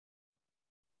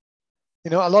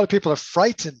You know, a lot of people are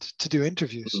frightened to do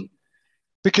interviews Mm.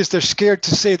 because they're scared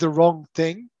to say the wrong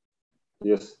thing.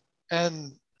 Yes.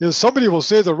 And you know, somebody will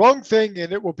say the wrong thing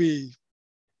and it will be,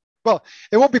 well,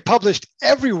 it won't be published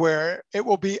everywhere. It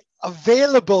will be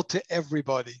available to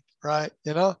everybody, right?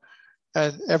 You know,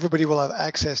 and everybody will have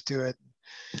access to it.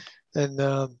 And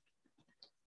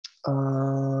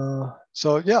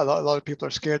so, yeah, a lot of people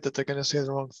are scared that they're going to say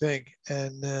the wrong thing.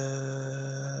 And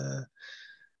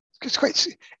it's quite,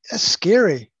 it's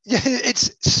scary. Yeah,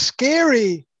 it's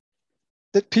scary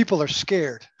that people are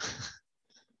scared.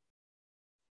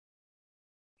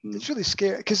 Mm. It's really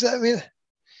scary because I mean,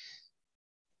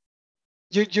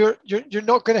 you're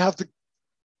not going to have the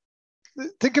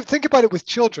think about it with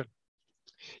children.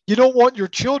 You don't want your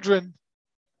children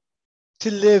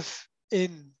to live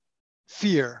in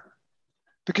fear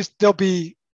because they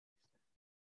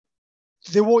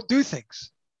won't do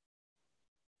things.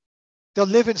 They'll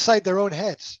live inside their own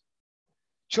heads.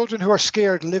 Children who are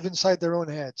scared live inside their own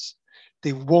heads.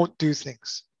 They won't do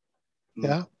things. Mm.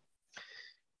 Yeah.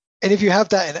 And if you have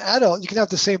that in adults, you can have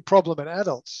the same problem in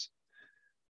adults.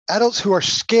 Adults who are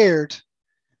scared,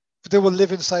 they will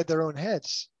live inside their own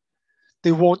heads.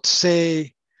 They won't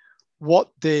say what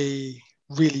they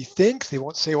really think. They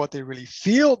won't say what they really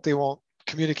feel. They won't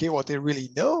communicate what they really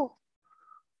know.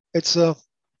 It's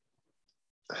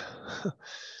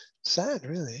sad,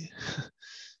 really,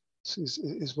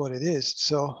 is what it is.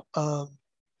 So,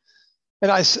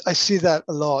 and I see that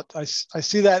a lot. I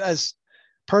see that as,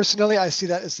 personally, I see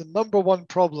that as the number one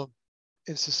problem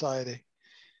in society.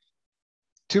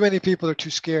 Too many people are too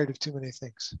scared of too many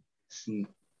things. Mm.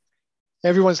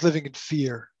 Everyone's living in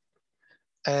fear.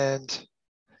 And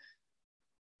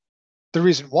the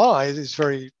reason why is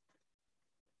very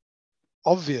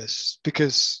obvious,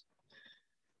 because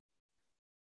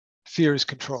fear is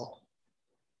control.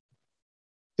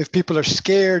 If people are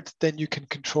scared, then you can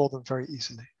control them very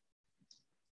easily.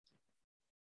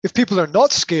 If people are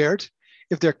not scared,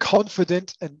 if they're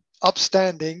confident and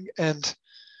upstanding and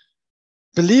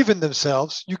believe in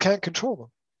themselves, you can't control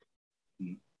them.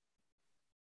 Mm.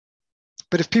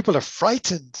 But if people are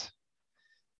frightened,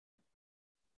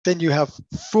 then you have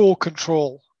full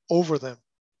control over them,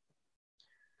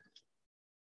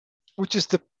 which is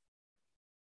the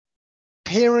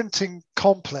parenting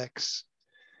complex.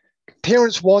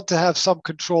 Parents want to have some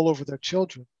control over their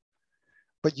children,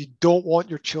 but you don't want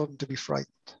your children to be frightened.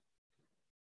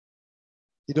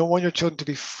 You don't want your children to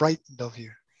be frightened of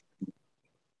you.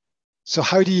 So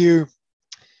how do you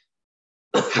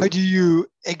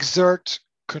exert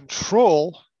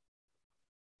control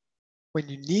when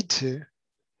you need to,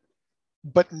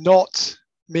 but not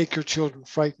make your children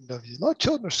frightened of you? A lot of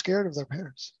children are scared of their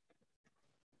parents.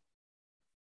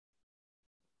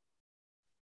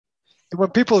 And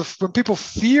when people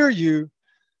fear you,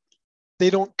 they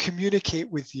don't communicate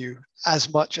with you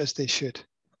as much as they should.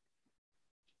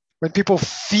 When people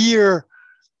fear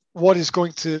what is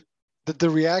going to, the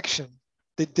reaction,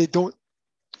 they don't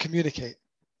communicate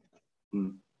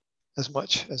Mm. as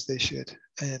much as they should.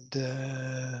 And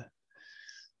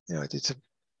you know,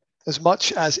 as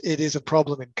much as it is a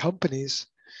problem in companies,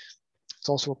 it's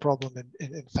also a problem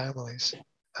in families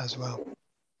as well.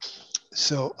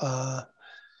 So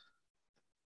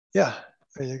yeah,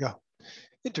 there you go.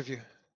 Interview.